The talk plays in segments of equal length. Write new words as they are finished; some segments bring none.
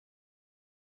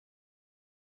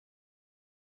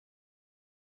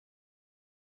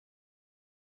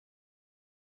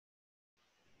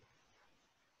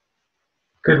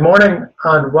Good morning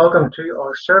and welcome to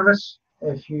our service.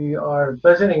 If you are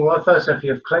visiting with us, if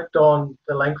you've clicked on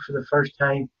the link for the first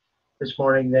time this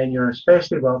morning, then you're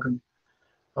especially welcome,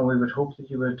 and we would hope that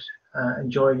you would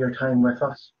enjoy your time with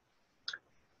us.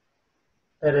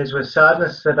 It is with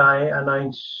sadness that I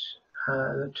announce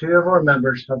that two of our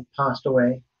members have passed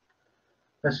away.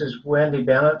 This is Wendy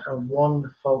Bennett of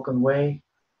 1 Falcon Way,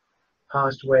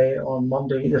 passed away on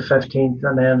Monday the 15th,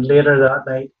 and then later that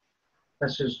night,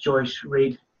 this is Joyce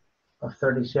Reid of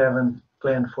 37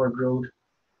 Glenford Road,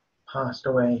 passed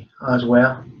away as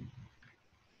well.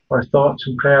 Our thoughts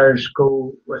and prayers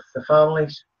go with the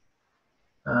families,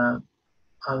 and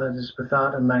it is with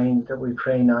that in mind that we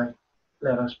pray now.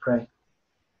 Let us pray.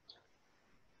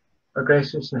 Our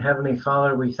gracious and heavenly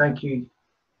Father, we thank you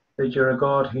that you're a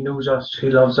God who knows us, who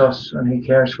loves us, and who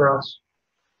cares for us.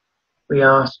 We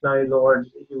ask now, Lord,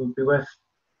 that you would be with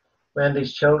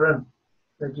Wendy's children,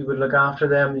 that you would look after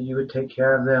them, that you would take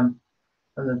care of them,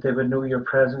 and that they would know your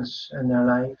presence in their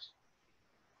lives.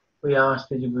 We ask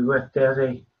that you be with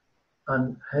Desi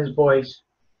and his boys,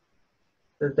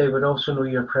 that they would also know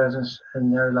your presence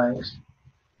in their lives.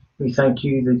 We thank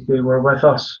you that you were with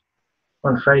us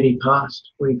on Friday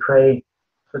past. We pray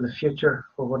for the future,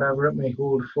 for whatever it may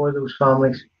hold for those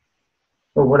families.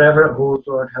 For whatever it holds,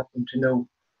 Lord, help them to know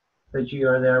that you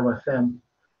are there with them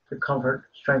to comfort,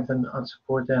 strengthen and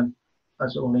support them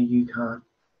as only you can.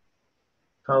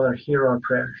 Father, hear our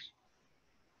prayers.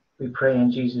 We pray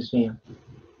in Jesus' name.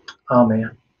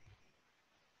 Amen.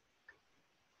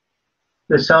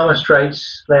 The psalmist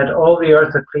writes, "Let all the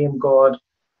earth acclaim God,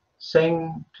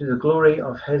 sing to the glory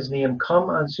of his name. Come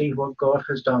and see what God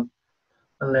has done,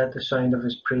 and let the sound of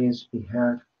his praise be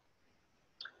heard."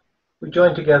 We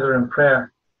join together in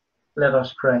prayer. Let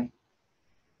us pray.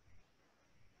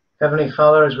 Heavenly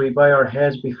Father, as we bow our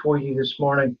heads before you this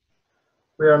morning,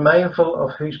 we are mindful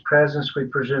of whose presence we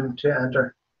presume to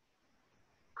enter.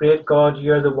 Great God,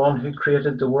 you are the one who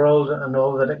created the world and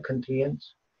all that it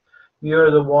contains. You are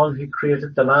the one who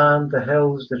created the land, the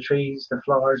hills, the trees, the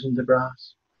flowers and the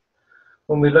grass.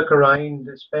 When we look around,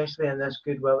 especially in this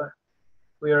good weather,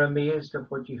 we are amazed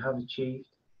at what you have achieved.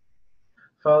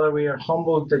 Father, we are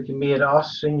humbled that you made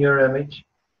us in your image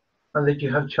and that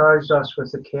you have charged us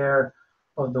with the care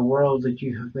of the world that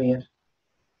you have made.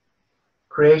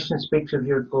 Creation speaks of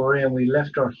your glory, and we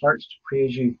lift our hearts to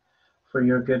praise you for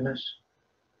your goodness.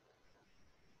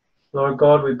 Lord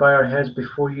God, we bow our heads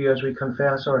before you as we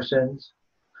confess our sins.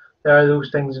 There are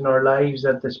those things in our lives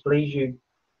that displease you,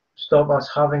 stop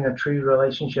us having a true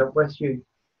relationship with you.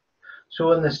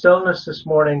 So in the stillness this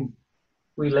morning,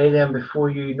 we lay them before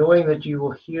you, knowing that you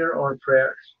will hear our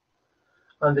prayers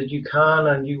and that you can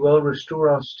and you will restore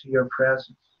us to your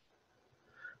presence.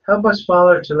 Help us,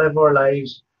 Father, to live our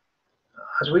lives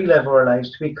as we live our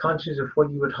lives, to be conscious of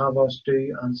what you would have us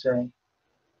do and say.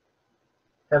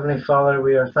 Heavenly Father,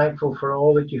 we are thankful for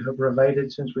all that you have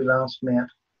provided since we last met.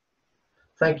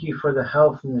 Thank you for the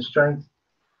health and the strength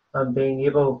and being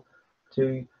able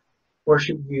to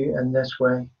worship you in this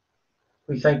way.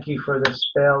 We thank you for this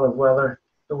spell of weather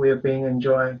that we have been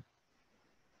enjoying.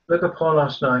 Look upon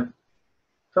us now.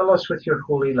 Fill us with your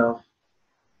holy love.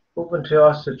 Open to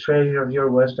us the treasure of your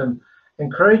wisdom.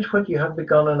 Encourage what you have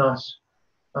begun in us,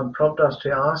 and prompt us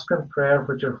to ask in prayer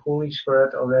what your Holy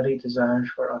Spirit already desires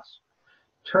for us.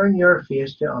 Turn your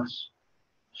face to us.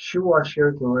 Show us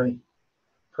your glory,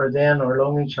 for then our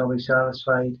longing shall be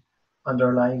satisfied and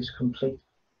our lives complete.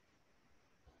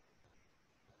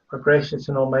 Our gracious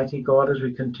and almighty God, as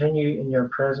we continue in your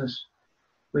presence,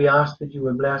 we ask that you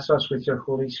would bless us with your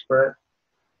Holy Spirit,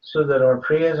 so that our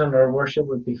praise and our worship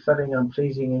would be fitting and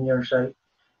pleasing in your sight,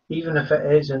 even if it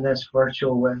is in this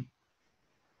virtual way.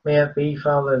 May it be,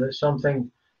 Father, that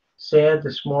something said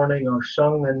this morning or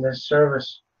sung in this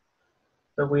service,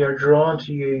 that we are drawn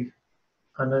to you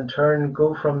and in turn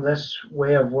go from this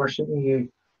way of worshipping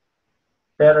you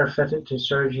better fitted to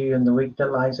serve you in the week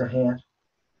that lies ahead.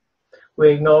 We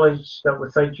acknowledge that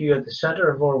without you at the center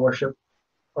of our worship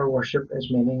is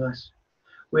meaningless.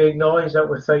 We acknowledge that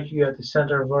without you at the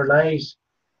center of our lives,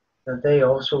 that they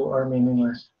also are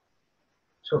meaningless.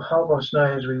 So help us now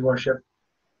as we worship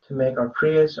to make our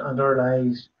praise and our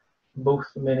lives both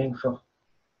meaningful.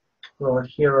 Lord,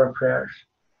 hear our prayers,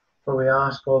 for we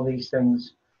ask all these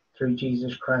things through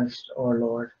Jesus Christ our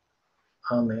Lord.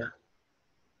 Amen.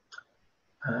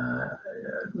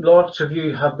 Lots of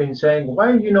you have been saying, why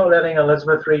are you not letting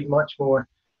Elizabeth read much more?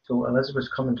 So Elizabeth's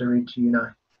coming to read to you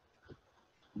now.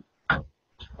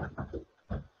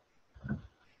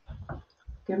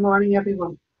 Good morning,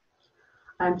 everyone.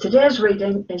 Today's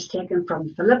reading is taken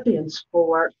from Philippians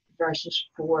 4, verses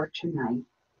 4 to 9.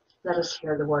 Let us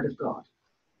hear the word of God.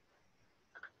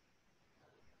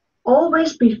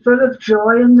 Always be full of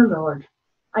joy in the Lord.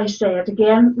 I say it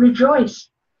again, rejoice.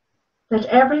 Let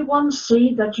everyone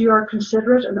see that you are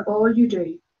considerate in all you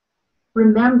do.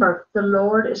 Remember, the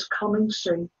Lord is coming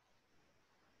soon.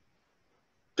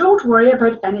 Don't worry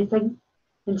about anything.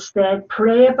 Instead,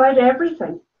 pray about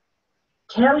everything.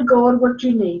 Tell God what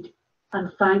you need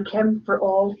and thank Him for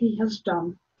all He has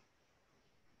done.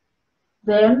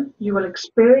 Then you will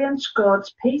experience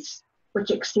God's peace,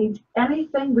 which exceeds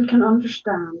anything we can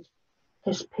understand.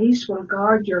 His peace will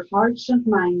guard your hearts and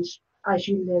minds as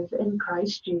you live in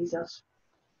Christ Jesus.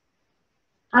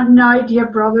 And now, dear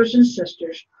brothers and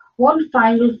sisters, one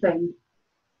final thing.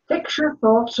 Fix your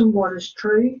thoughts on what is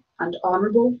true and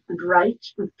honourable and right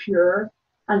and pure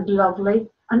and lovely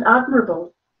and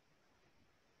admirable.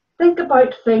 Think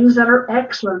about things that are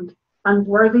excellent and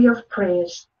worthy of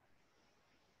praise.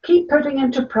 Keep putting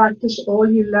into practice all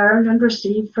you learned and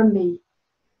received from me,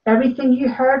 everything you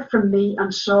heard from me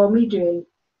and saw me doing.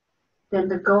 Then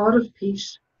the God of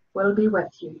peace will be with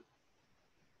you.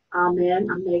 Amen,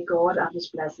 and may God add His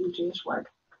blessing to His word.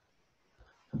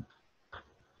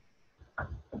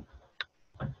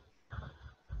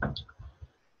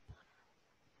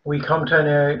 We come to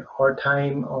now our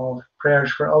time of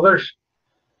prayers for others.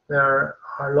 There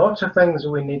are lots of things that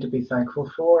we need to be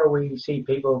thankful for. We see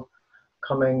people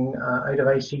coming out of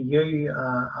ICU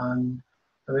and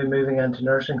maybe moving into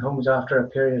nursing homes after a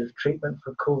period of treatment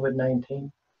for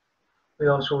COVID-19. We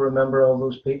also remember all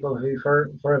those people who,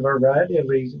 for a variety of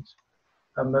reasons,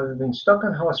 have maybe been stuck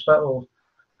in hospital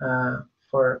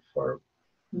for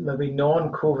maybe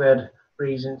non-COVID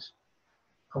reasons,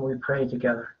 and we pray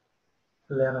together.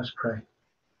 Let us pray.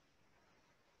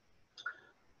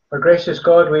 Our gracious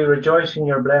God, we rejoice in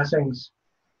your blessings,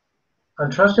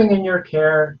 and trusting in your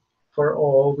care for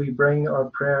all, we bring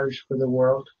our prayers for the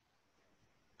world.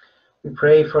 We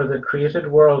pray for the created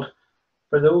world,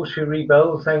 for those who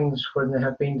rebuild things when they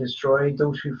have been destroyed,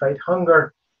 those who fight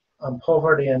hunger and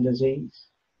poverty and disease.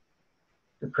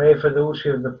 We pray for those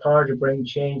who have the power to bring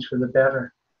change for the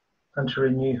better and to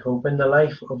renew hope. In the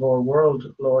life of our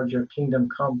world, Lord, your kingdom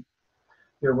come,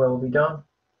 your will be done.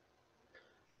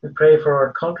 We pray for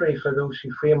our country, for those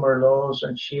who frame our laws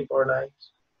and shape our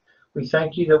lives. We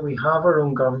thank you that we have our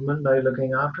own government now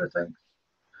looking after things.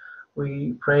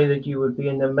 We pray that you would be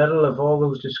in the middle of all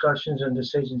those discussions and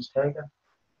decisions taken.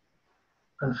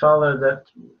 And Father, that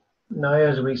now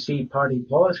as we see party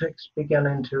politics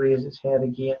beginning to raise its head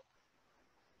again,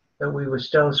 that we would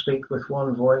still speak with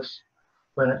one voice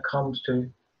when it comes to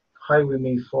how we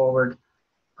move forward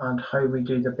and how we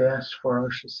do the best for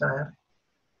our society.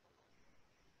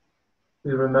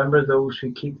 We remember those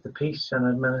who keep the peace and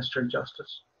administer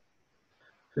justice.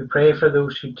 We pray for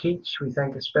those who teach. We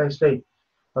think especially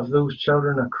of those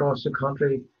children across the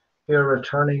country who are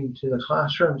returning to the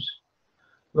classrooms.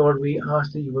 Lord, we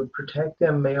ask that you would protect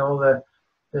them. May all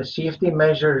the safety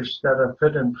measures that are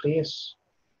put in place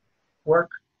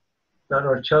work, that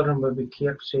our children will be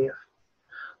kept safe.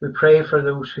 We pray for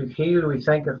those who heal. We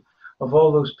think of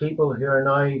all those people who are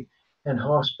now in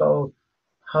hospital,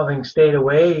 having stayed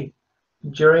away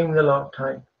during the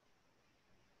lockdown.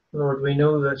 Lord, we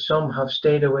know that some have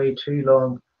stayed away too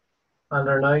long and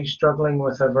are now struggling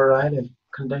with a variety of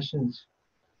conditions,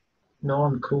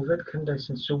 non-COVID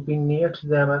conditions, so be near to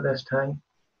them at this time.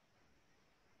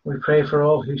 We pray for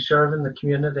all who serve in the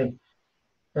community,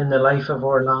 in the life of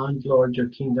our land. Lord, your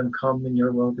kingdom come and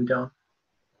your will be done.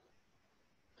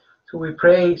 So we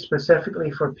pray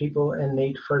specifically for people in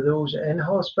need, for those in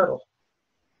hospital,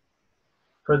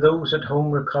 for those at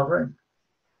home recovering,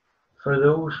 for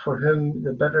those for whom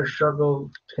the bitter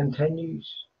struggle continues,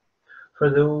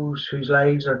 for those whose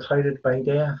lives are clouded by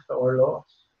death or loss.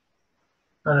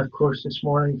 And of course this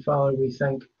morning, Father, we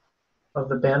think of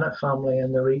the Bennett family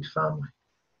and the Reid family,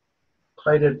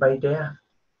 clouded by death,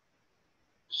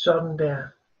 sudden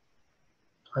death.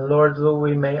 And Lord, though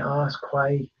we may ask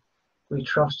why, we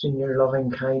trust in your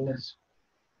loving kindness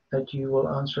that you will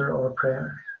answer our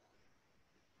prayers.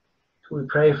 So we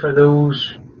pray for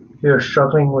those who are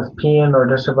struggling with pain or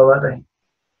disability,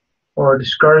 or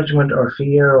discouragement or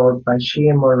fear, or by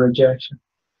shame or rejection.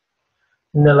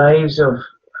 In the lives of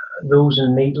those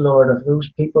in need, Lord, of those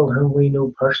people whom we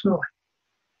know personally,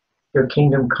 your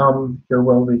kingdom come, your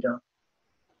will be done.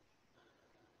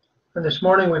 And this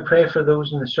morning we pray for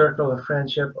those in the circle of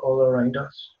friendship all around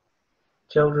us,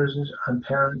 children and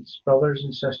parents, brothers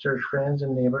and sisters, friends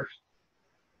and neighbours.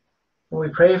 And we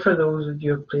pray for those that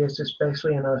you have placed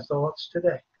especially in our thoughts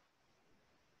today,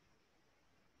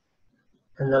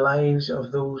 in the lives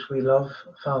of those we love.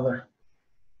 Father,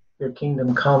 your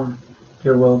kingdom come,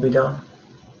 your will be done.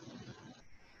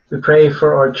 We pray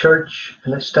for our church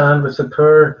and its stand with the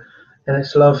poor in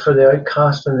its love for the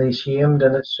outcast and the ashamed,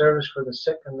 in its service for the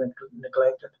sick and the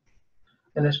neglected,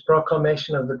 in its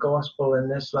proclamation of the gospel in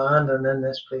this land and in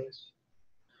this place.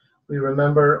 We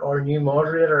remember our new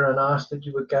moderator and ask that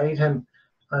you would guide him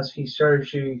as he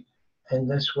serves you in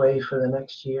this way for the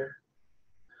next year.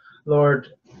 Lord,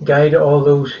 guide all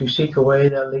those who seek a way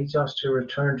that leads us to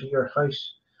return to your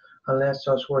house and lets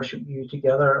us worship you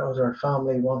together as our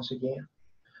family once again.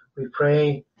 We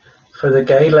pray for the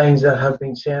guidelines that have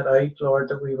been set out, Lord,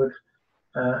 that we would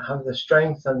have the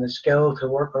strength and the skill to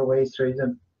work our way through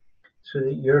them so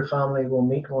that your family will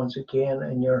meet once again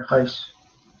in your house.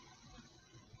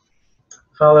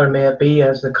 Father, may it be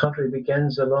as the country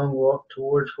begins the long walk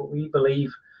towards what we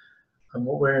believe and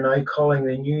what we're now calling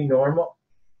the new normal.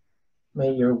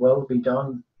 May your will be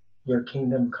done, your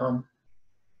kingdom come.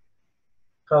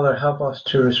 Father, help us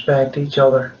to respect each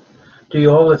other. Do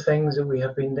all the things that we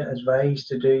have been advised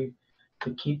to do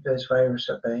to keep this virus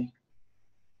at bay.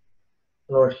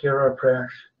 Lord, hear our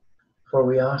prayers, for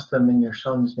we ask them in your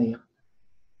Son's name.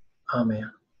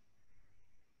 Amen.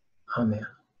 Amen.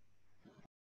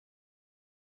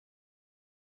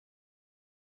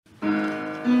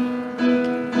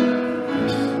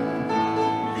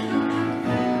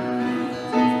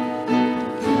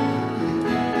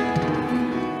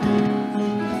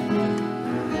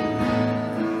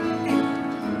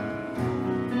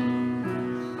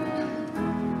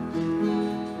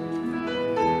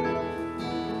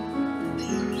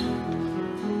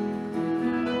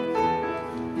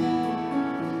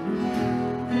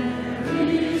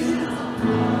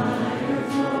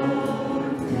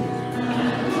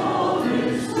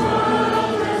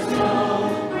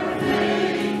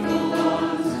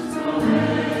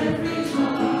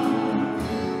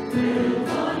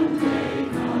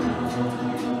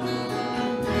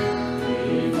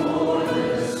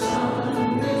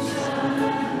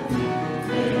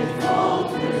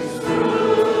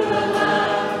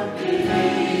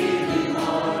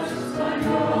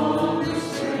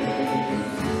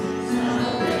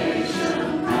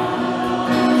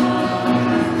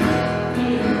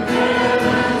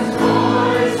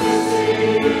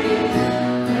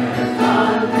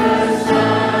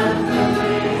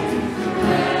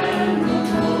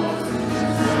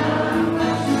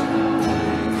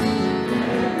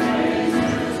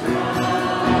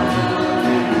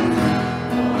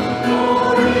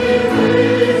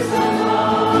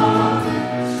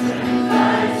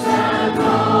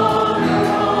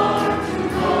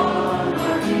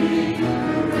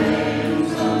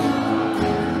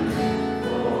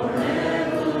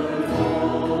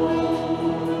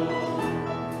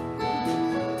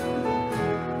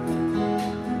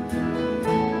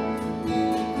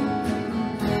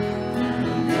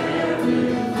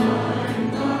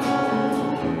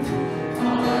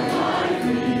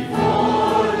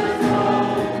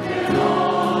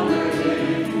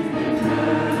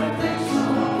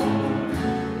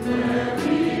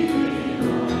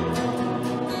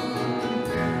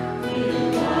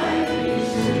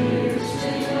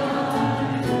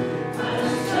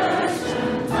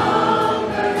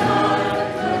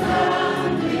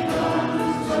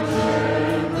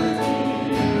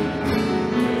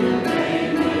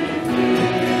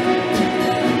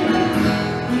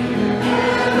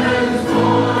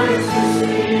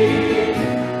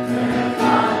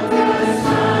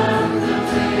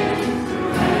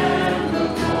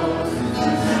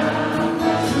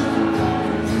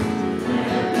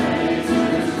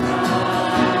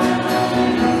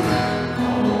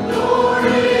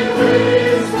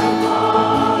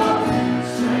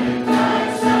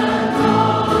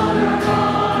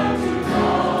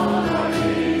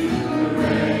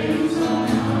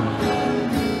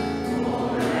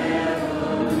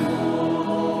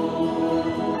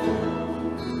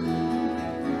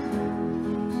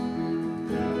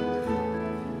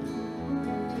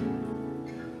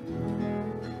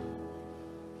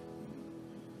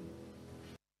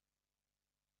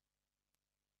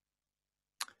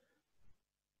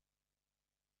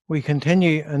 We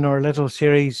continue in our little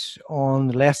series on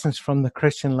lessons from the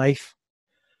Christian life.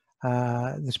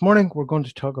 This morning we're going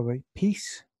to talk about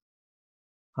peace.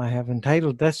 I have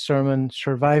entitled this sermon,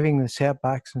 Surviving the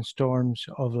Setbacks and Storms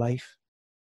of Life.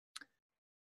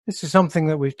 This is something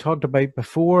that we've talked about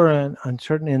before, and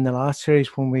certainly in the last series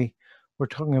when we were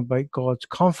talking about God's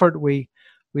comfort, we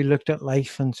looked at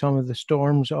life and some of the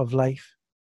storms of life.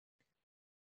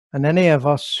 And any of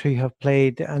us who have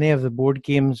played any of the board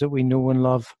games that we know and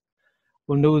love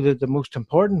will know that the most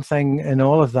important thing in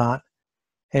all of that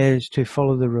is to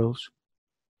follow the rules,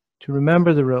 to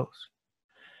remember the rules.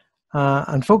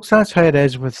 And folks, that's how it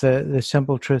is with the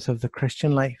simple truth of the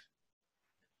Christian life.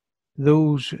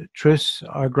 Those truths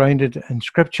are grounded in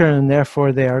Scripture, and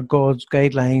therefore they are God's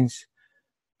guidelines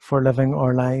for living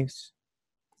our lives.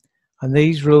 And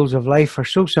these rules of life are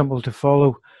so simple to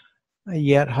follow,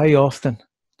 yet how often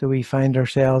do we find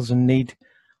ourselves in need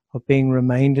of being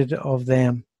reminded of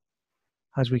them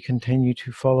as we continue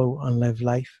to follow and live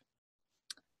life?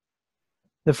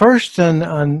 The first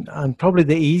and probably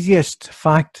the easiest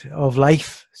fact of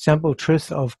life, simple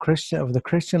truth of the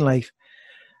Christian life,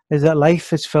 is that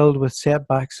life is filled with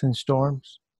setbacks and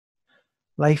storms.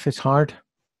 Life is hard.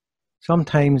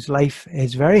 Sometimes life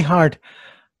is very hard.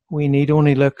 We need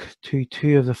only look to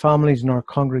two of the families in our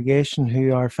congregation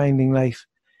who are finding life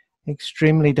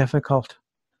extremely difficult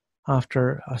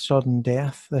after a sudden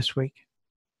death this week.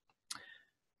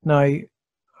 Now,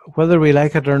 whether we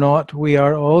like it or not, we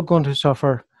are all going to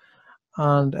suffer,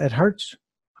 and it hurts.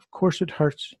 Of course it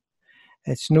hurts.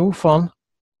 It's no fun,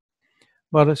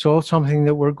 but it's all something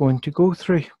that we're going to go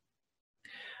through.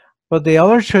 But the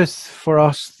other truth for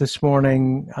us this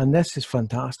morning, and this is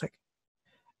fantastic,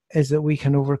 is that we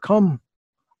can overcome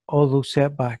all those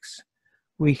setbacks.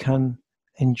 We can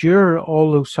endure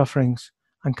all those sufferings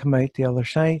and come out the other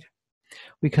side.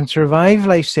 We can survive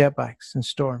life setbacks and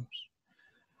storms.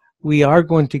 We are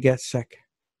going to get sick.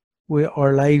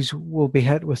 Our lives will be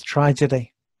hit with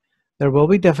tragedy. There will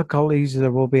be difficulties.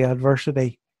 There will be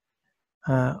adversity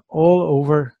all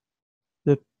over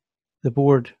the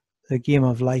board, the game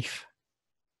of life.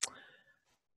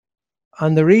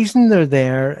 And the reason they're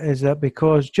there is that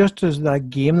because just as that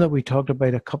game that we talked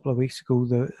about a couple of weeks ago,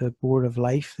 the board of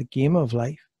life, the game of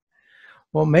life,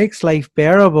 what makes life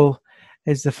bearable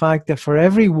is the fact that for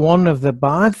every one of the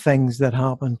bad things that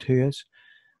happen to us,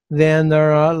 then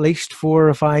there are at least 4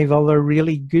 or 5 other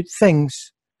really good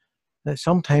things that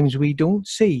sometimes we don't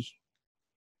see,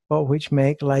 but which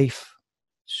make life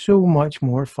so much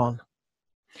more fun.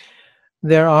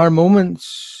 There are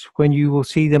moments when you will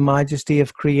see the majesty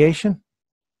of creation.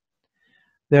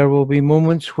 There will be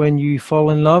moments when you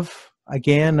fall in love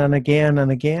again and again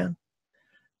and again.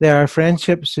 There are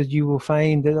friendships that you will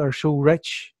find that are so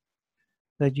rich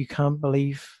that you can't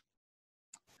believe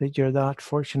that you're that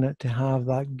fortunate to have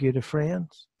that good of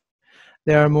friends.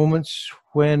 There are moments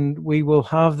when we will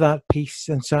have that peace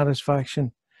and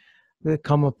satisfaction that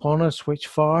come upon us which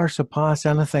far surpass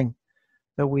anything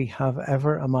that we have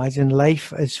ever imagined.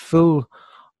 Life is full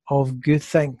of good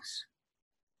things.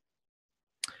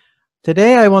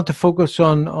 Today I want to focus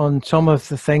on some of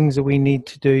the things that we need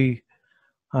to do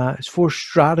as 4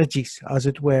 strategies, as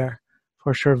it were,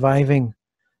 for surviving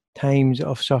times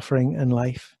of suffering in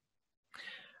life.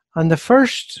 And the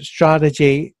first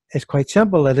strategy is quite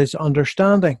simple. It is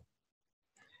understanding.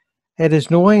 It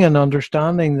is knowing and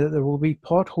understanding that there will be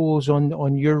potholes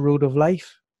on your road of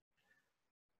life,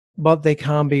 but they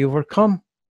can be overcome.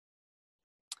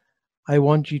 I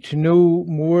want you to know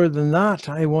more than that.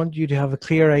 I want you to have a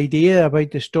clear idea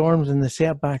about the storms and the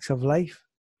setbacks of life.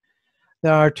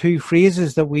 There are 2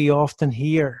 phrases that we often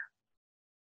hear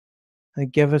that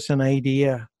give us an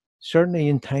idea, certainly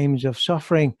in times of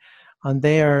suffering, and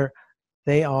they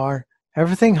are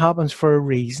everything happens for a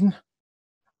reason,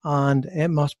 and it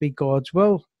must be God's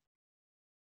will.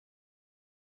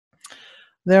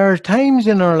 There are times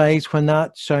in our lives when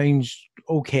that sounds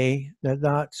okay,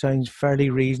 that sounds fairly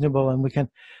reasonable, and we can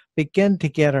begin to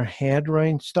get our head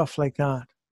around stuff like that.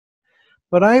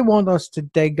 But I want us to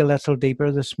dig a little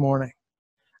deeper this morning,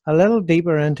 a little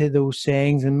deeper into those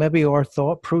sayings and maybe our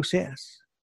thought process.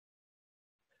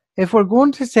 If we're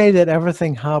going to say that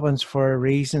everything happens for a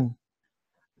reason,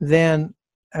 then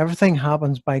everything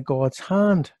happens by God's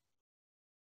hand,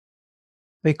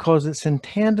 because it's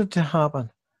intended to happen,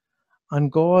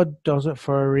 and God does it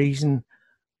for a reason,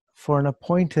 for an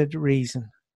appointed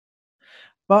reason.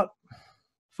 But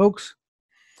folks,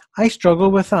 I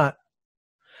struggle with that.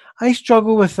 I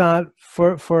struggle with that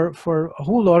for a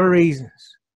whole lot of reasons.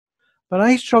 But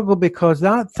I struggle because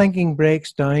that thinking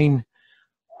breaks down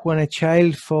when a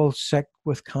child falls sick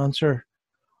with cancer,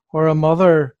 or a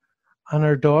mother and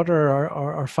her daughter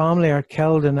or family are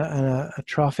killed in a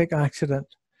traffic accident,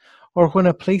 or when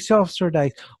a police officer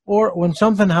dies, or when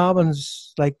something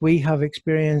happens like we have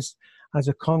experienced as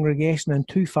a congregation, and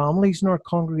 2 families in our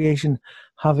congregation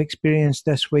have experienced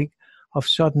this week of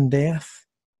sudden death.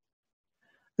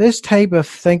 This type of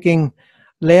thinking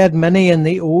led many in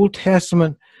the Old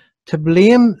Testament to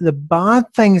blame the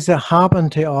bad things that happen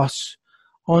to us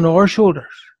on our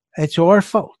shoulders. It's our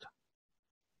fault.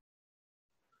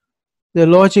 The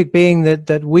logic being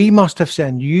that we must have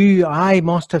sinned. I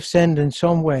must have sinned in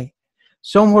some way,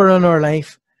 somewhere in our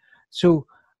life. So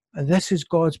this is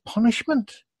God's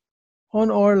punishment on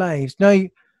our lives. Now,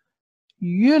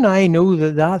 You and I know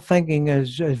that that thinking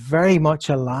is very much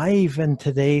alive in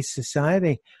today's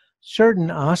society. Certain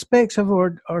aspects of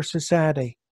our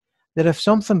society, that if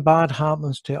something bad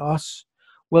happens to us,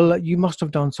 well, you must have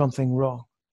done something wrong.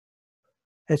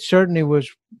 It certainly was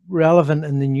relevant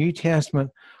in the New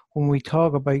Testament when we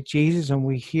talk about Jesus and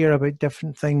we hear about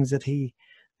different things that he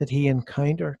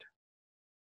encountered.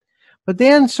 But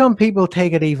then some people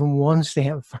take it even one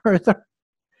step further,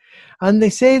 and they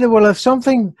say that, well, if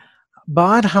something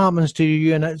bad happens to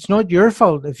you and it's not your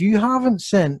fault, if you haven't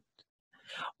sinned,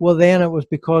 well, then it was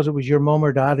because it was your mum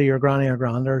or dad or your granny or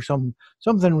granda or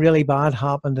something really bad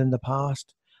happened in the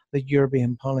past that you're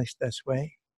being punished this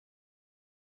way.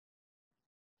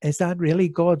 Is that really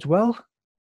God's will?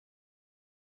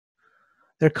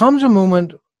 There comes a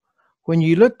moment when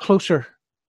you look closer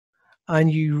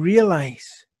and you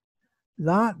realize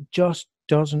that just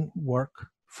doesn't work.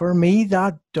 For me,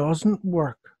 that doesn't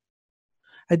work.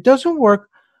 It doesn't work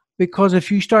because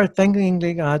if you start thinking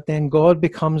like that, then God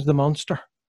becomes the monster.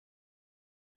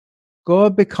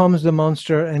 God becomes the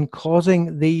monster in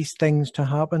causing these things to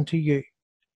happen to you.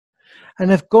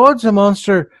 And if God's the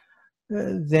monster,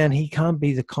 then he can't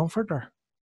be the comforter.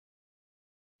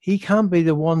 He can't be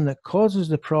the one that causes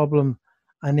the problem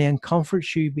and then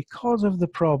comforts you because of the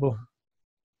problem.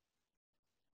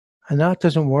 And that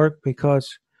doesn't work,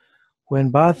 because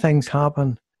when bad things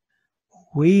happen,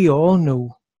 we all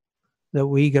know that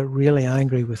we get really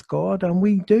angry with God, and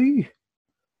we do.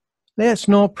 Let's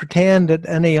not pretend it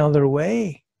any other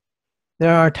way.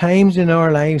 There are times in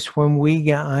our lives when we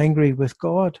get angry with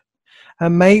God. It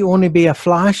might only be a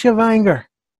flash of anger.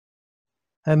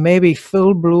 It may be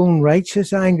full-blown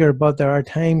righteous anger, but there are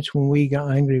times when we get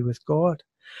angry with God.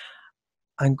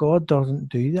 And God doesn't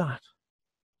do that.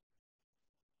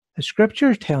 The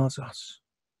Scripture tells us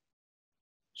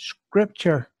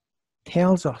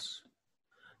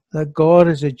that God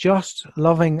is a just,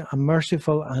 loving, and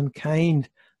merciful and kind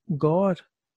God.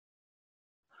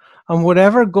 And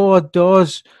whatever God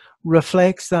does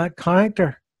reflects that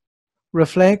character,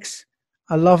 reflects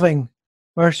a loving,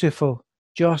 merciful,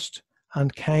 just,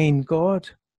 and kind God.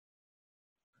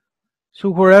 So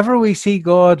wherever we see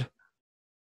God,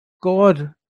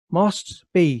 God must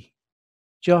be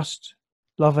just,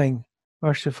 loving,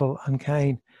 merciful, and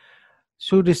kind.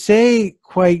 So to say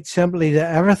quite simply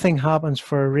that everything happens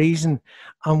for a reason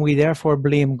and we therefore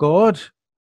blame God,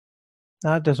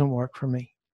 that doesn't work for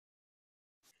me.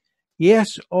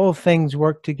 Yes, all things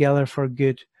work together for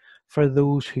good for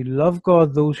those who love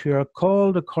God, those who are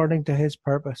called according to his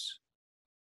purpose.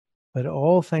 But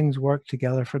all things work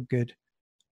together for good.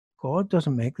 God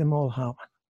doesn't make them all happen.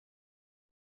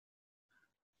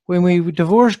 When we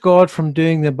divorce God from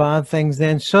doing the bad things,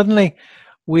 then suddenly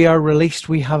we are released.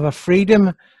 We have a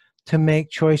freedom to make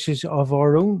choices of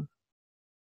our own.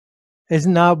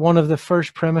 Isn't that one of the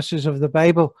first premises of the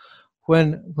Bible?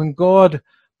 When God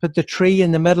put the tree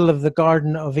in the middle of the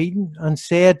Garden of Eden and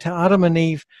said to Adam and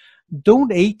Eve,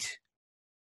 don't eat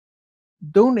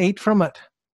from it.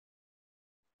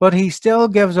 But he still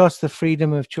gives us the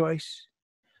freedom of choice.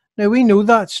 Now we know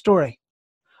that story.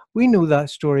 We know that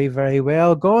story very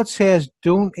well. God says,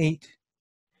 don't eat.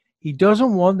 He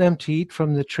doesn't want them to eat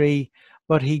from the tree,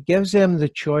 but he gives them the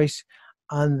choice,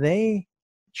 and they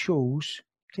chose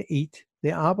to eat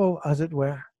the apple, as it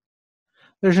were.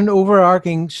 There's an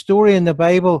overarching story in the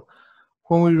Bible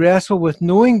when we wrestle with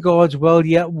knowing God's will,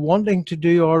 yet wanting to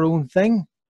do our own thing.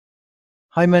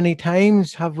 How many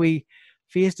times have we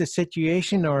faced a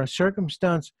situation or a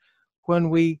circumstance when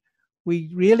we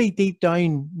really deep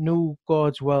down know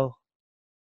God's will,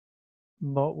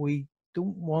 but we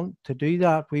don't want to do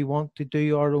that. We want to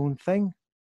do our own thing.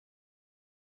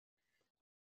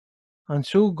 And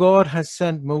so God has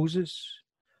sent Moses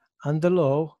and the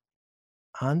law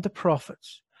and the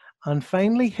prophets, and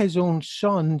finally his own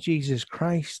Son, Jesus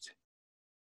Christ,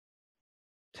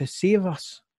 to save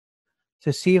us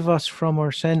from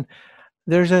our sin.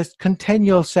 There's a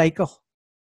continual cycle.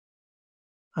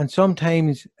 And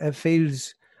sometimes it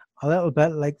feels a little bit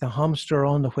like the hamster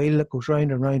on the wheel that goes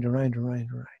round and round and round and round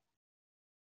and round.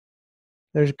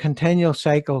 There's a continual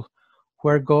cycle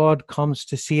where God comes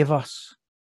to save us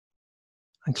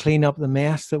and clean up the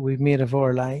mess that we've made of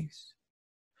our lives,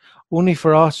 only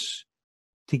for us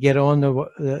to get on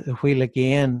the wheel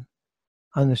again,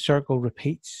 and the circle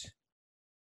repeats.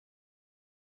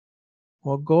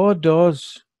 What God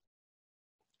does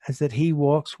is that he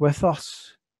walks with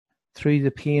us through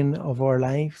the pain of our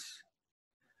lives.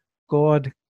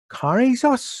 God carries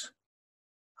us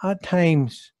at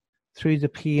times through the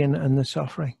pain and the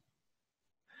suffering.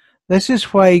 This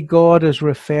is why God is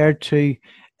referred to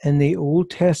in the Old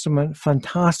Testament,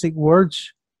 fantastic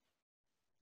words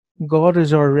God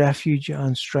is our refuge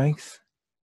and strength,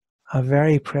 a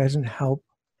very present help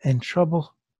in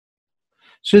trouble.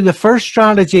 So the first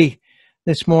strategy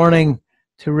this morning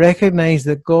to recognize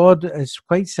that God is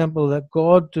quite simple, that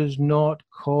God does not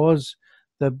cause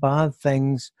the bad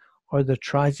things or the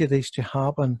tragedies to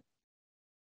happen.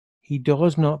 He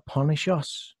does not punish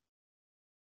us.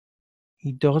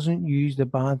 He doesn't use the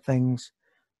bad things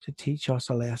to teach us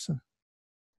a lesson.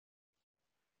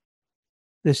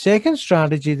 The second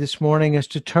strategy this morning is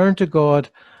to turn to God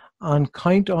and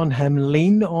count on Him,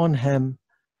 lean on Him,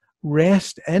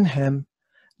 rest in Him,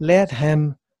 let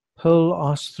Him pull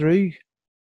us through.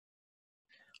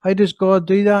 How does God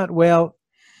do that? Well,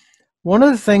 one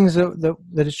of the things that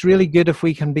is really good if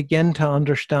we can begin to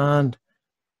understand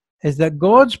is that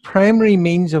God's primary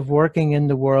means of working in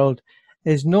the world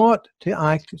is not to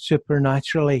act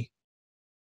supernaturally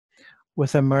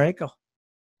with a miracle.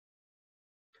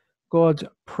 God's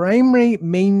primary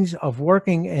means of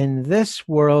working in this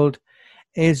world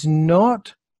is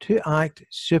not to act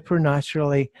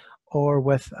supernaturally or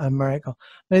with a miracle.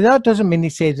 Now, that doesn't mean to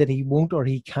say that He won't or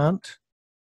He can't,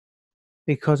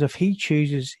 because if He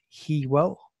chooses, He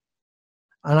will.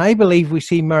 And I believe we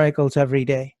see miracles every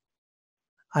day.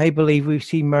 I believe we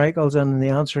see miracles in the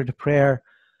answer to prayer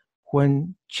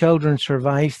when children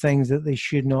survive things that they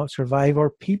should not survive, or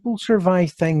people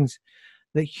survive things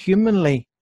that humanly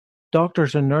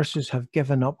doctors and nurses have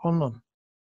given up on them,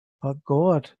 but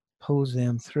God pulls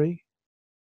them through.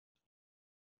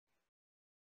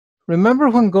 Remember,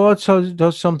 when God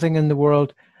does something in the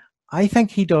world, I think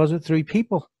He does it through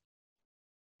people.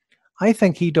 I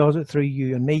think He does it through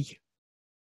you and me.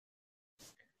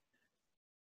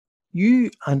 You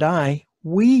and I,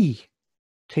 we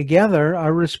together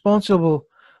are responsible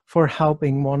for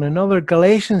helping one another.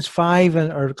 Galatians 5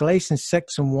 or Galatians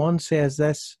 6 and 1 says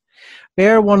this: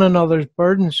 bear one another's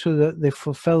burdens so that they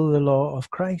fulfill the law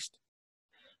of Christ.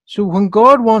 So when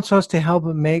God wants us to help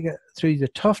Him make it through the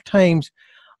tough times,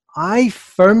 I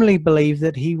firmly believe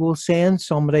that He will send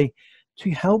somebody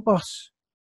to help us.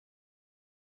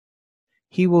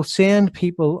 He will send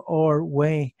people our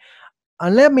way.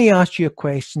 And let me ask you a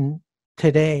question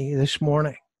today, this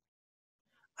morning.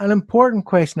 An important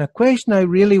question, a question I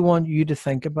really want you to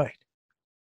think about.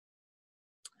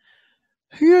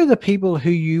 Who are the people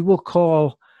who you will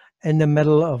call in the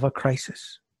middle of a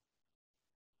crisis?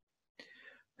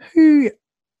 Who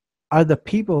are the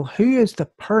people, who is the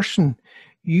person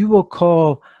you will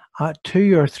call at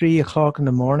 2 or 3 o'clock in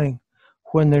the morning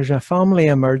when there's a family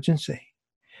emergency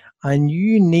and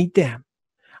you need them,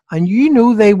 and you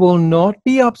know they will not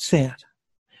be upset?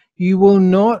 They will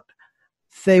not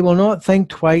think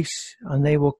twice, and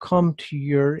they will come to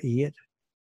your aid.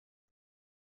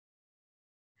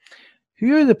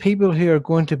 Who are the people who are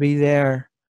going to be there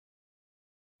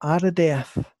at a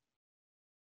death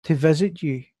to visit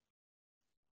you,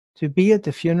 to be at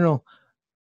the funeral,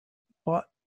 but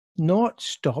not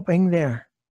stopping there,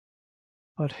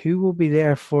 but who will be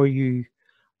there for you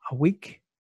a week,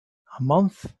 a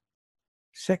month,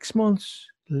 6 months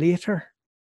later,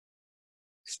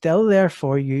 still there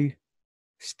for you,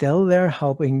 still there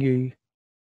helping you,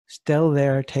 still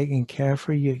there taking care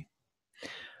for you?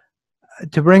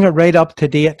 To bring it right up to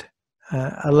date,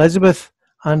 Elizabeth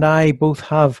and I both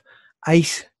have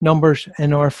ICE numbers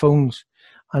in our phones,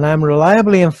 and I'm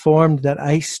reliably informed that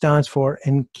ICE stands for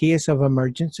in case of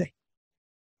emergency,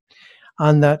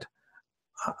 and that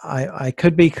I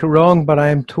could be wrong, but I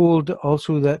am told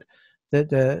also that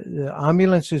the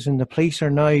ambulances and the police are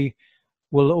now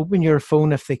will open your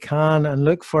phone if they can and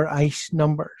look for ICE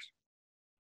numbers.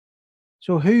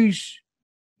 So who's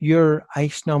your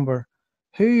ICE number?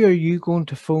 Who are you going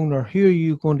to phone, or who are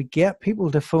you going to get people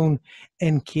to phone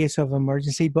in case of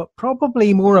emergency? But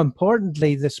probably more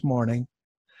importantly this morning,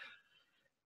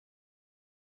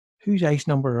 whose ICE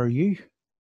number are you?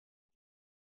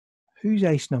 Whose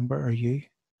ICE number are you?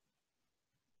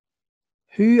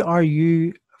 Who are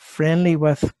you friendly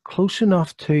with, close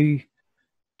enough to,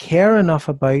 care enough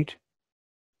about,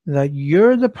 that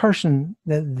you're the person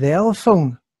that they'll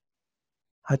phone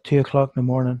at 2 o'clock in the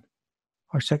morning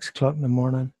or 6 o'clock in the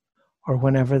morning or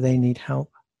whenever they need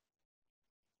help?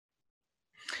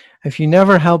 If you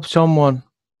never help someone,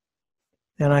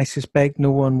 then I suspect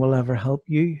no one will ever help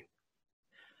you.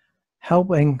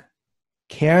 Helping,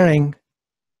 caring,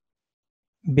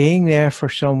 being there for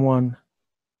someone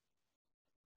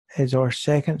is our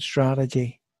second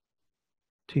strategy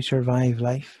to survive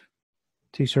life,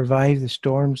 to survive the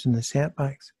storms and the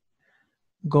setbacks.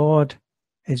 God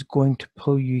is going to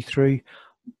pull you through,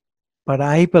 but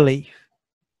I believe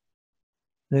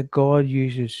that God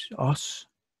uses us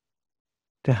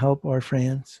to help our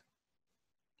friends.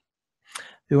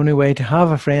 The only way to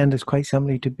have a friend is quite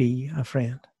simply to be a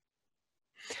friend.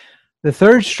 The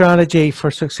third strategy for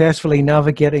successfully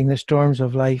navigating the storms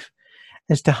of life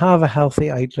is to have a healthy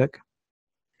outlook.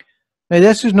 Now,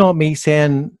 this is not me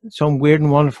saying some weird and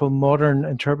wonderful modern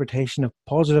interpretation of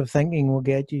positive thinking will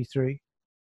get you through.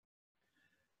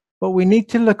 But we need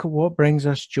to look at what brings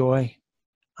us joy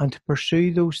and to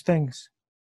pursue those things.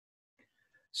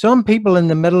 Some people in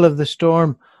the middle of the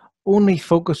storm only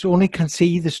can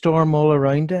see the storm all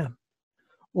around them,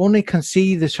 only can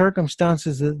see the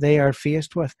circumstances that they are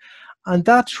faced with, and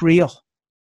that's real.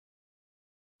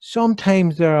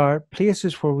 Sometimes there are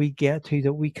places where we get to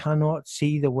that we cannot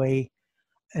see the way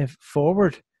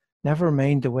forward, never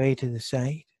mind the way to the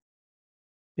side,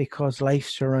 because life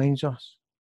surrounds us.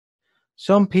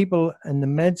 Some people in the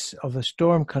midst of a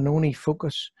storm can only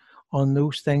focus on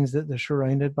those things that they're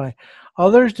surrounded by.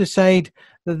 Others decide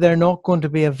that they're not going to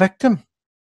be a victim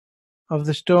of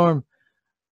the storm,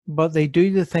 but they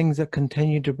do the things that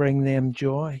continue to bring them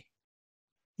joy,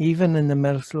 even in the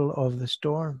middle of the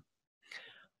storm.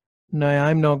 Now,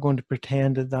 I'm not going to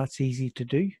pretend that that's easy to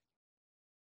do.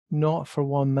 Not for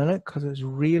 1 minute, because it's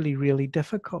really, really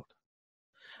difficult.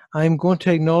 I'm going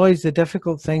to acknowledge the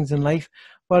difficult things in life,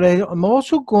 but I'm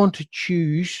also going to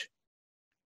choose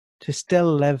to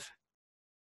still live.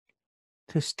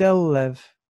 To still live.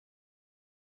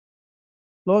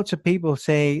 Lots of people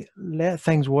say, let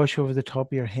things wash over the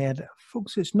top of your head.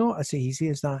 Folks, it's not as easy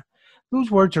as that. Those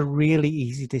words are really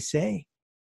easy to say.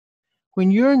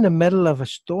 When you're in the middle of a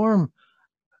storm,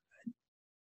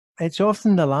 it's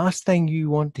often the last thing you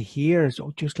want to hear is,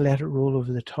 oh, just let it roll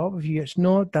over the top of you. It's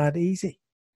not that easy.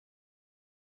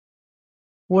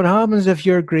 What happens if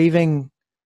you're grieving?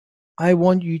 I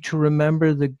want you to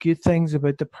remember the good things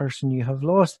about the person you have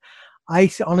lost. I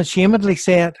unashamedly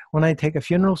say it when I take a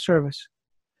funeral service,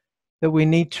 that we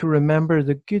need to remember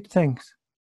the good things.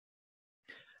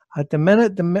 At the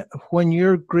minute, when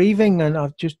you're grieving and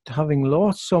of just having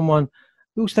lost someone,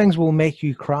 those things will make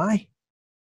you cry.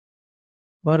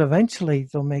 But eventually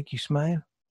they'll make you smile.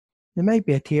 There might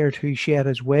be a tear or two shed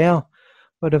as well,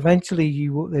 but eventually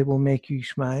they will make you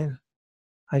smile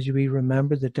as we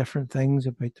remember the different things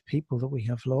about the people that we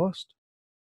have lost.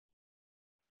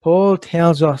 Paul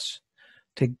tells us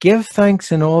to give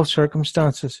thanks in all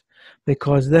circumstances,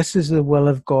 because this is the will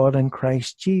of God in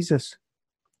Christ Jesus.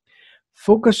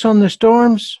 Focus on the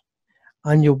storms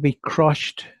and you'll be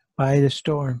crushed by the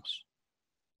storms.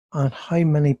 And how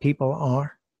many people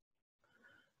are?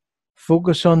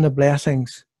 Focus on the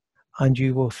blessings and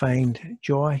you will find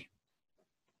joy.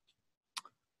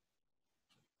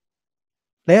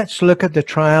 Let's look at the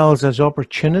trials as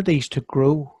opportunities to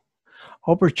grow,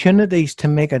 opportunities to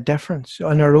make a difference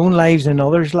in our own lives and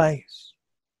others' lives.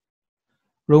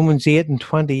 Romans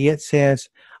 8:28 says,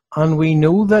 and we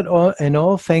know that in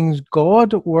all things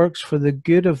God works for the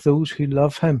good of those who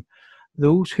love him,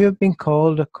 those who have been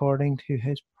called according to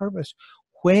his purpose.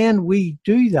 When we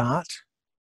do that,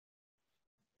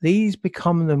 these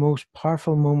become the most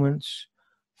powerful moments,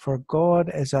 for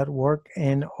God is at work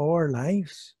in our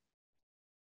lives.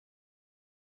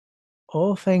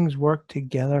 All things work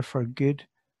together for good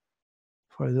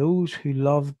for those who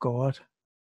love God,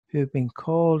 who have been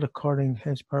called according to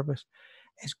his purpose.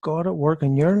 Is God at work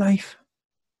in your life?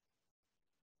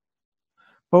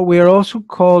 But we are also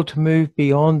called to move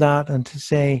beyond that and to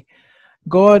say,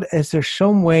 God, is there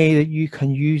some way that you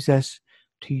can use this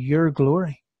to your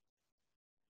glory?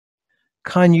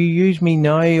 Can you use me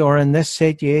now or in this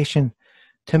situation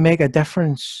to make a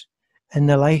difference in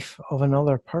the life of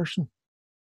another person?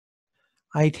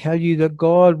 I tell you that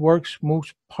God works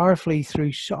most powerfully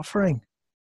through suffering,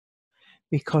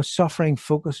 because suffering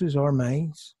focuses our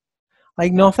minds.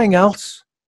 Like nothing else,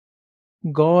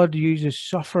 God uses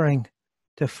suffering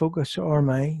to focus our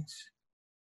minds.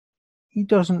 He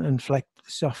doesn't inflict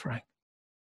the suffering.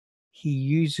 He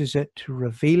uses it to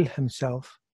reveal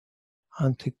himself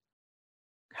and to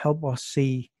help us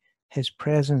see his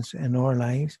presence in our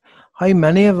lives. How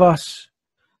many of us,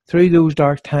 through those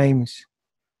dark times,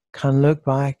 can look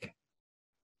back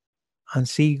and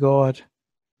see God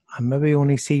and maybe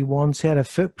only see one set of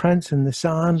footprints in the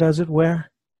sand, as it were,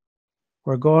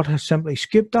 where God has simply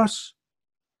scooped us,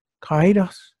 carried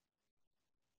us.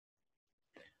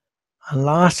 And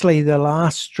lastly, the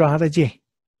last strategy,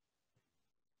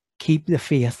 keep the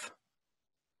faith.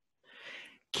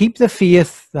 Keep the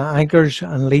faith that anchors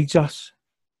and leads us.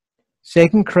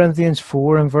 2 Corinthians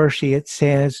 4 and verse 8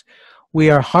 says, we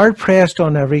are hard pressed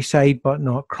on every side but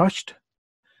not crushed,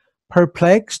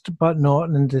 perplexed but not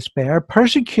in despair,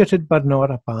 persecuted but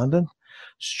not abandoned,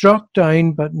 struck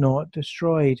down but not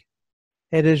destroyed,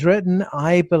 It is written,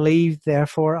 I believe,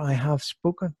 therefore I have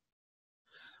spoken.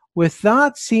 With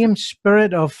that same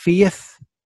spirit of faith,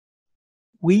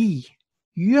 we,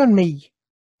 you and me,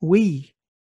 we,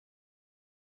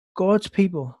 God's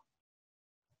people,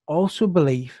 also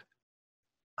believe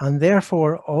and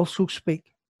therefore also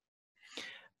speak,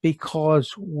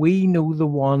 because we know the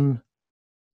one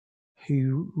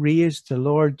who raised the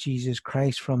Lord Jesus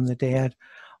Christ from the dead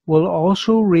will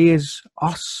also raise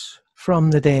us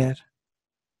from the dead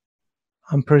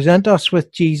and present us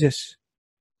with Jesus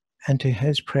into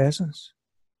his presence.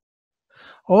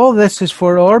 All this is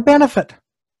for our benefit,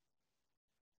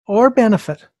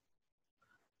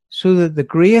 so that the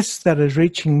grace that is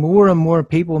reaching more and more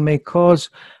people may cause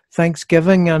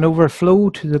thanksgiving and overflow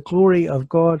to the glory of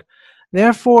God.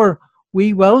 Therefore,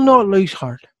 we will not lose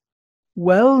heart.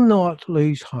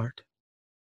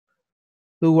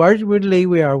 Though outwardly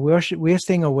we are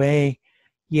wasting away,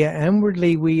 yet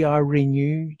inwardly we are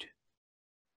renewed.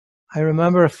 I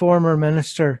remember a former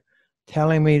minister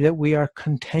telling me that we are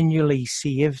continually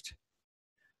saved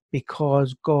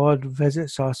because God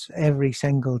visits us every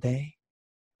single day.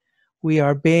 We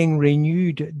are being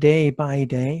renewed day by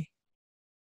day.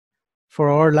 For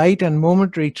our light and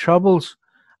momentary troubles,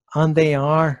 and they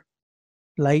are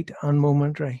light and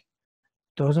momentary.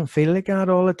 Doesn't feel like that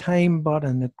all the time, but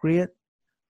in the great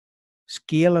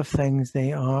scale of things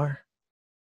they are.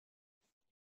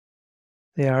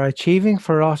 They are achieving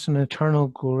for us an eternal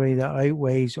glory that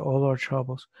outweighs all our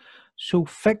troubles. So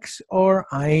fix our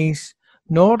eyes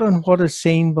not on what is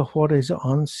seen, but what is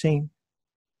unseen.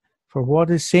 For what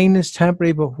is seen is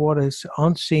temporary, but what is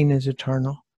unseen is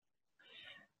eternal.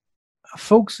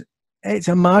 Folks, it's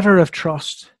a matter of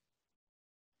trust.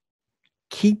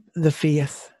 Keep the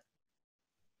faith.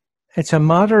 It's a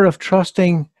matter of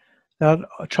trusting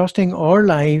our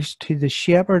lives to the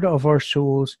shepherd of our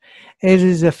souls. It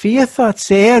is a faith that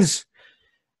says,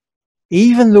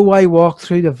 even though I walk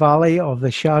through the valley of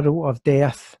the shadow of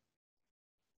death,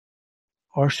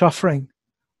 or suffering,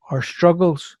 or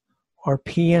struggles, or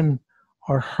pain,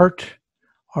 or hurt,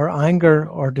 or anger,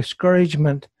 or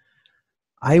discouragement,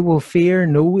 I will fear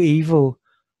no evil,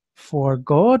 for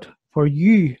God, for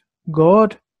you,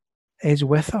 God is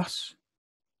with us.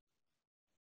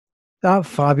 That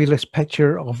fabulous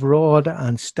picture of rod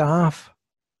and staff,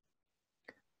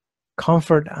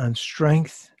 comfort and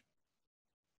strength,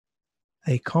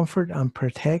 they comfort and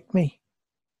protect me.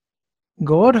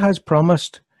 God has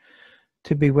promised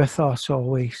to be with us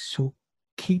always, so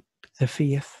keep the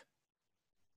faith.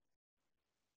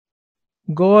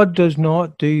 God does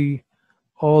not do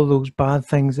all those bad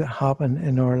things that happen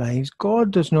in our lives. God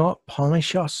does not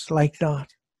punish us like that.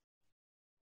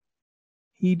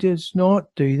 He does not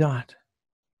do that.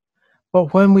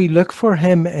 But when we look for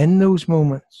him in those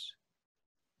moments,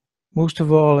 most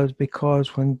of all is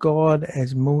because when God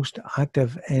is most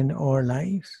active in our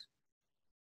lives.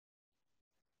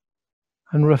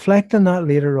 And reflect on that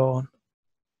later on.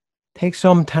 Take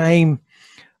some time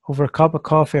over a cup of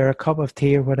coffee or a cup of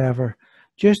tea or whatever,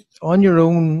 just on your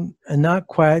own in that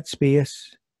quiet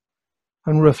space,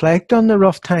 and reflect on the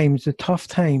rough times, the tough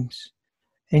times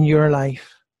in your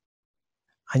life.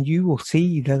 And you will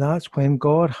see that that's when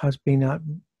God has been at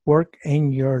work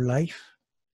in your life.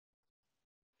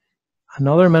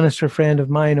 Another minister friend of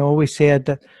mine always said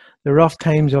that the rough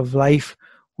times of life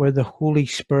were the Holy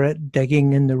Spirit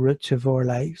digging in the roots of our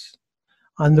lives.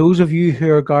 And those of you who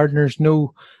are gardeners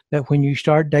know that when you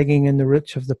start digging in the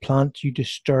roots of the plant, you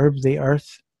disturb the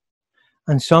earth.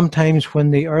 And sometimes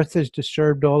when the earth is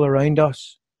disturbed all around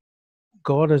us,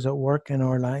 God is at work in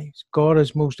our lives. God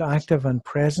is most active and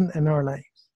present in our lives.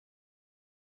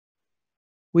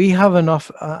 We have an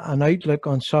outlook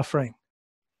on suffering,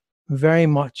 very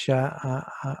much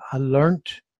a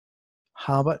learnt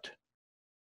habit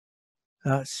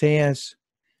that says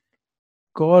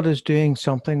God is doing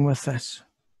something with this.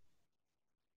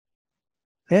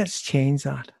 Let's change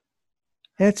that.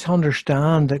 Let's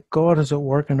understand that God is at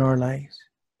work in our lives.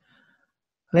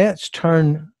 Let's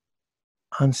turn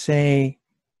and say,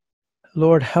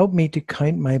 Lord, help me to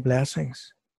count my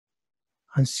blessings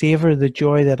and savor the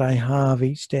joy that I have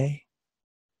each day.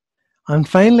 And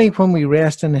finally, when we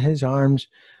rest in his arms,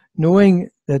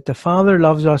 knowing that the Father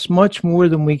loves us much more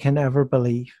than we can ever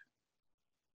believe.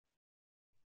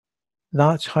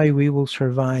 That's how we will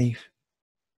survive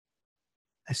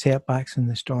the setbacks and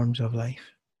the storms of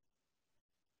life.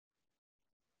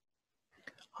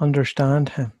 Understand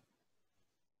him.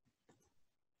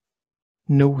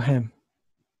 Know him.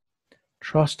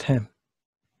 Trust him.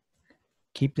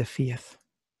 Keep the faith.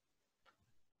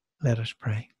 Let us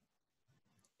pray.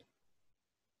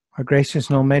 Our gracious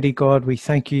and almighty God, we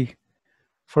thank you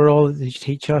for all that they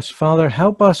teach us. Father,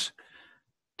 help us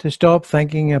to stop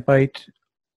thinking about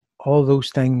all those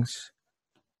things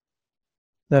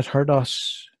that hurt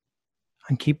us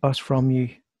and keep us from you.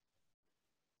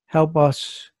 Help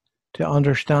us to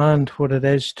understand what it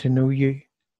is to know you.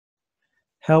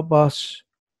 Help us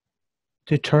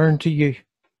to turn to you.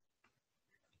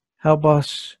 Help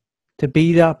us to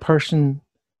be that person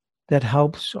that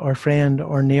helps our friend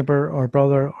or neighbor or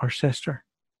brother or sister.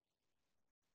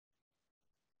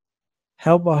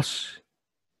 Help us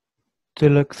to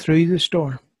look through the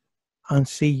storm and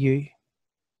see you.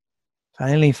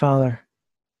 Finally, Father,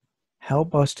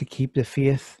 help us to keep the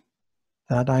faith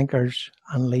that anchors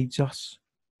and leads us.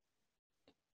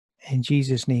 In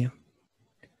Jesus' name,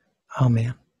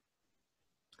 amen.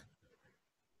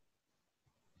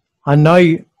 And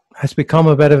now it's become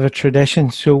a bit of a tradition,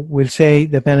 so we'll say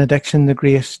the benediction, the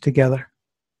grace together.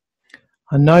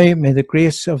 And now may the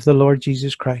grace of the Lord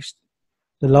Jesus Christ,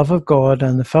 the love of God,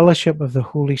 and the fellowship of the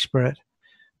Holy Spirit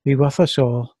be with us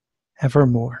all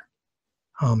evermore.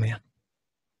 Amen.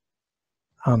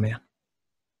 Amen.